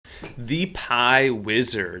The Pi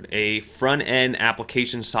Wizard, a front-end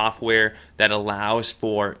application software that allows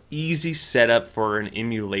for easy setup for an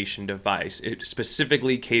emulation device. It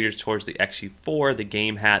specifically caters towards the XU4, the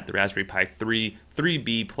Gamehat, the Raspberry Pi 3,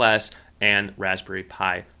 3B Plus, and Raspberry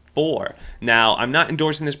Pi 4. Now, I'm not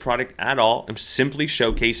endorsing this product at all. I'm simply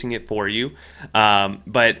showcasing it for you.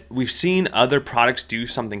 But we've seen other products do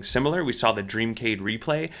something similar. We saw the Dreamcade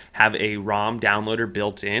Replay have a ROM downloader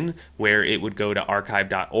built in where it would go to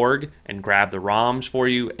archive.org and grab the ROMs for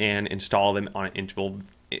you and install them on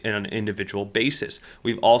an individual basis.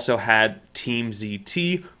 We've also had Team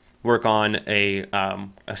ZT work on a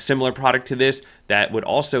similar product to this that would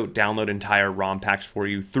also download entire ROM packs for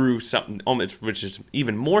you through something which is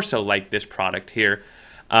even more so like this product here.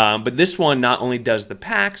 But this one not only does the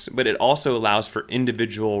packs, but it also allows for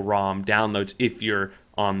individual ROM downloads if you're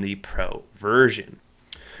on the Pro version.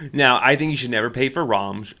 Now, I think you should never pay for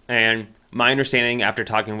ROMs, and my understanding after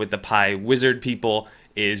talking with the Pi Wizard people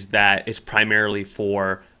is that it's primarily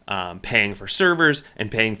for paying for servers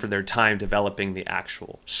and paying for their time developing the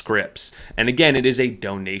actual scripts. And again, it is a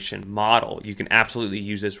donation model. You can absolutely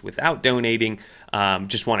use this without donating.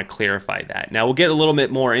 Just want to clarify that. Now, we'll get a little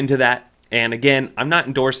bit more into that. And again, I'm not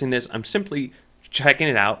endorsing this. I'm simply checking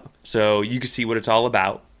it out so you can see what it's all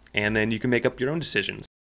about, and then you can make up your own decisions.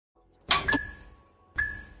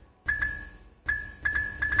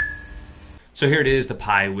 So here it is, the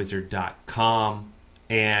piwizard.com,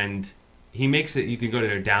 and he makes it, you can go to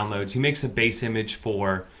their downloads. He makes a base image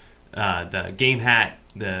for the Gamehat,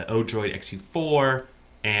 the Odroid XU4,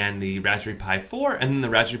 and the Raspberry Pi 4, and then the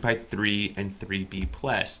Raspberry Pi 3 and 3B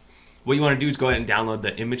Plus. What you want to do is go ahead and download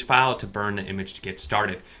the image file to burn the image to get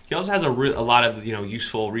started. He also has a lot of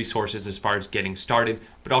useful resources as far as getting started,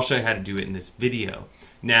 but I'll show you how to do it in this video.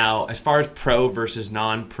 Now, as far as pro versus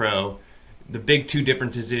non-pro, the big two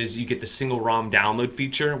differences is you get the single ROM download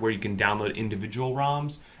feature where you can download individual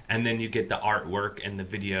ROMs, and then you get the artwork and the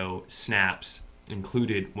video snaps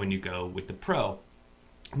included when you go with the Pro.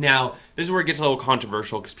 Now, this is where it gets a little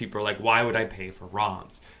controversial because people are like, why would I pay for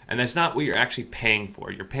ROMs? And that's not what you're actually paying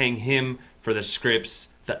for. You're paying him for the scripts,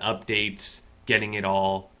 the updates, getting it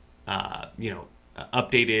all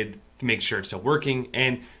updated to make sure it's still working.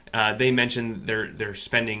 And they mentioned they're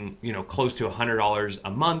spending close to $100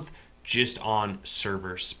 a month just on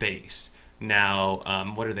server space. Now,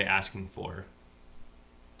 what are they asking for?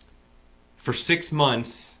 For 6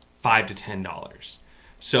 months, $5 to $10.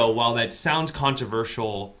 So while that sounds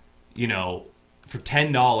controversial, for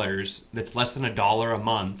 $10, that's less than $1 a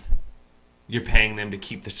month, you're paying them to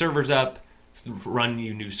keep the servers up, run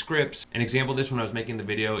you new scripts. An example of this when I was making the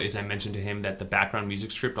video is I mentioned to him that the background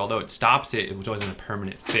music script, although it stops it, it wasn't a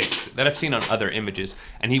permanent fix that I've seen on other images.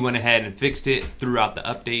 And he went ahead and fixed it throughout the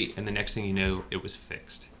update, and the next thing you know, it was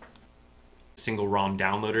fixed. Single ROM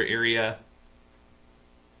downloader area.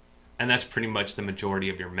 And that's pretty much the majority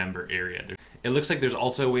of your member area. It looks like there's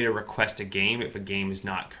also a way to request a game if a game is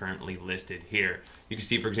not currently listed here. You can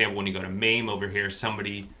see, for example, when you go to MAME over here,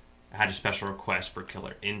 somebody had a special request for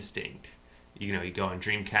Killer Instinct. You go on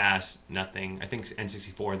Dreamcast, nothing. I think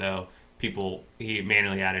N64 though, he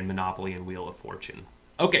manually added Monopoly and Wheel of Fortune.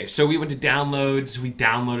 Okay, so we went to downloads. We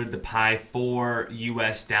downloaded the Pi 4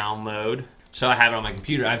 US download. So I have it on my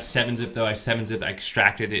computer. I have 7-zip though. I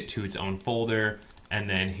extracted it to its own folder. And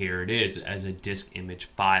then here it is as a disk image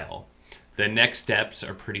file. The next steps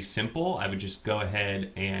are pretty simple. I would just go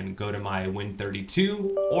ahead and go to my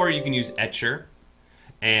Win32, or you can use Etcher.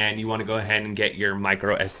 And you want to go ahead and get your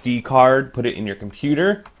micro SD card, put it in your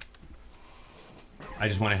computer. I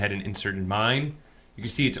just went ahead and inserted mine. You can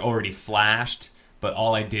see it's already flashed, but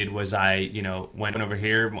all I did was I, went over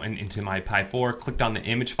here, went into my Pi 4, clicked on the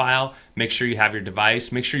image file, make sure you have your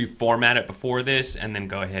device, make sure you format it before this, and then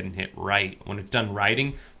go ahead and hit write. When it's done writing,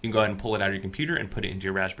 you can go ahead and pull it out of your computer and put it into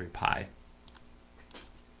your Raspberry Pi.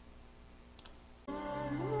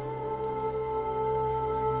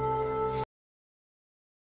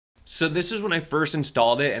 So this is when I first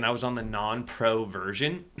installed it, and I was on the non-pro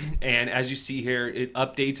version. And as you see here, it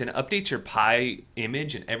updates your Pi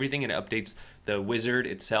image and everything, and it updates the wizard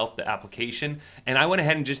itself, the application. And I went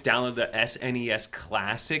ahead and just downloaded the SNES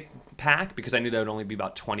Classic pack because I knew that would only be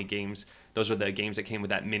about 20 games. Those were the games that came with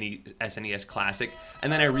that mini SNES Classic.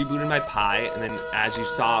 And then I rebooted my Pi, and then as you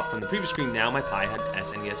saw from the previous screen, now my Pi had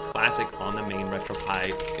SNES Classic on the main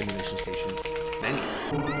RetroPie emulation station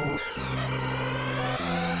menu.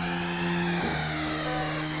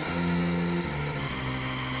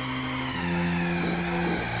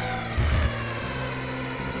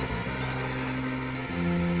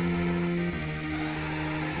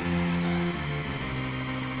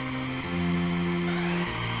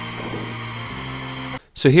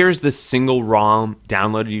 So here's the single ROM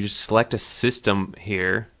downloaded. You just select a system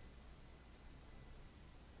here.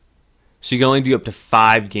 So you can only do up to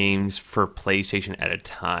 5 games for PlayStation at a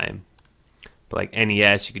time. But like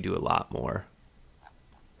NES, you could do a lot more.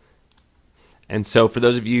 And so for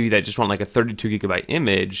those of you that just want like a 32 gigabyte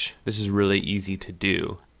image, this is really easy to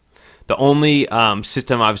do. The only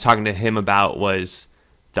system I was talking to him about was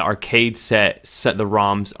the arcade set. The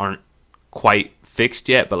ROMs aren't quite fixed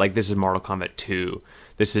yet, but like this is Mortal Kombat 2.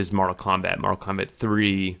 This is Mortal Kombat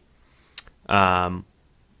 3. You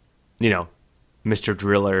know, Mr.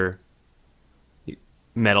 Driller,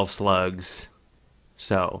 Metal Slugs.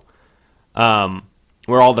 So,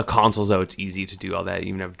 where all the consoles, though, it's easy to do all that. You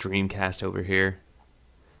even have Dreamcast over here.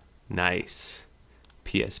 Nice.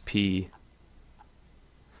 PSP.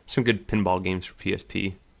 Some good pinball games for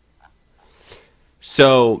PSP.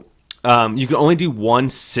 So, you can only do one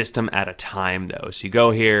system at a time, though. So you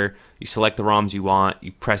go here, you select the ROMs you want,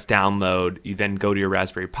 you press download, you then go to your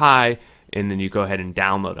Raspberry Pi, and then you go ahead and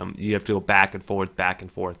download them. You have to go back and forth, back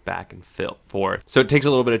and forth, back and forth. So it takes a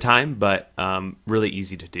little bit of time, but really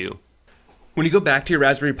easy to do. When you go back to your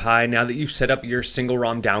Raspberry Pi, now that you've set up your single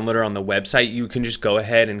ROM downloader on the website, you can just go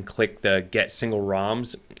ahead and click the Get Single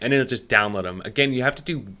ROMs, and it'll just download them. Again, you have to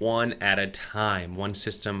do one at a time, one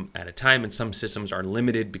system at a time, and some systems are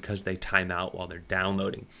limited because they time out while they're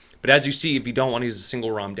downloading. But as you see, if you don't want to use a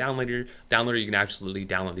single ROM downloader, you can absolutely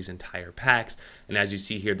download these entire packs. And as you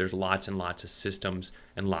see here, there's lots and lots of systems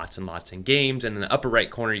and lots of games. And in the upper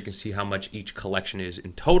right corner, you can see how much each collection is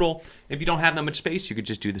in total. If you don't have that much space, you could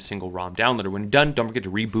just do the single ROM downloader. When you're done, don't forget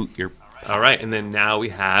to reboot your... All right, and then now we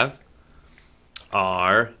have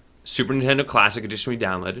our Super Nintendo Classic Edition we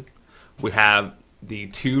downloaded. We have the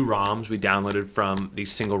 2 ROMs we downloaded from the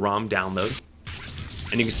single ROM download.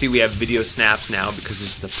 And you can see we have video snaps now because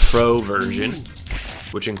it's the Pro version,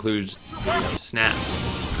 which includes video snaps.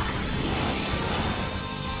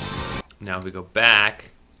 Now if we go back,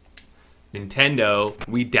 Nintendo,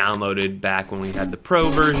 we downloaded back when we had the Pro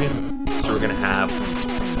version, so we're going to have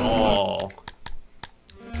all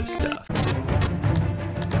the stuff.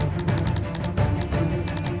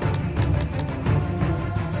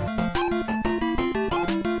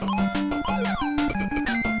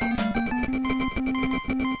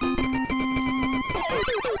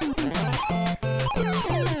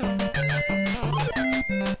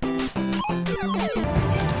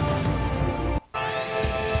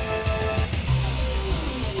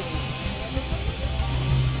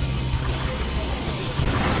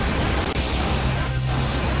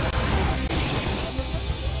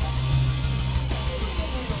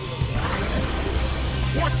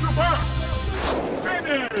 Watch your back!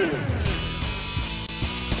 Finish!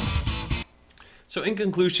 So in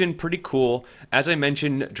conclusion, pretty cool. As I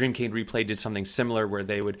mentioned, Dreamcade Replay did something similar where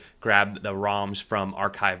they would grab the ROMs from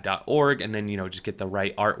archive.org and then, just get the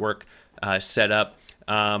right artwork set up.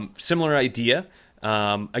 Similar idea.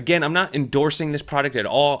 Again, I'm not endorsing this product at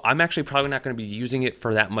all. I'm actually probably not going to be using it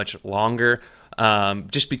for that much longer.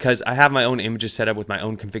 Just because I have my own images set up with my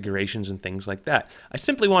own configurations and things like that. I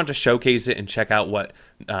simply wanted to showcase it and check out what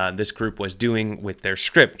this group was doing with their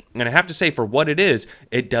script. And I have to say, for what it is,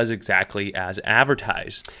 it does exactly as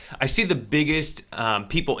advertised. I see the biggest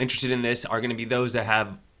people interested in this are going to be those that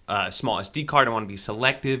have a small SD card and want to be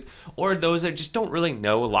selective, or those that just don't really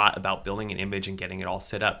know a lot about building an image and getting it all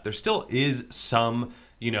set up. There still is some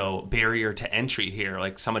barrier to entry here.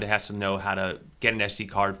 Like somebody has to know how to get an SD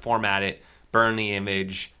card, format it, burn the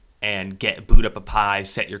image, and boot up a Pi,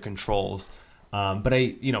 set your controls. But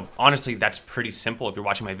honestly, that's pretty simple. If you're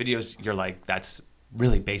watching my videos, you're like, that's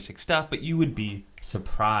really basic stuff, but you would be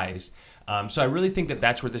surprised. So I really think that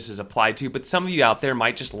that's where this is applied to. But some of you out there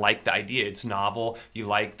might just like the idea. It's novel. You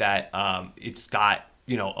like that it's got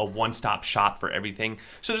a one-stop shop for everything.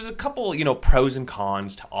 So there's a couple pros and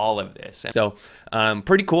cons to all of this. So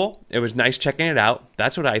pretty cool. It was nice checking it out.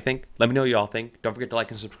 That's what I think. Let me know what y'all think. Don't forget to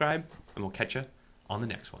like and subscribe, and we'll catch you on the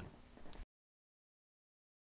next one.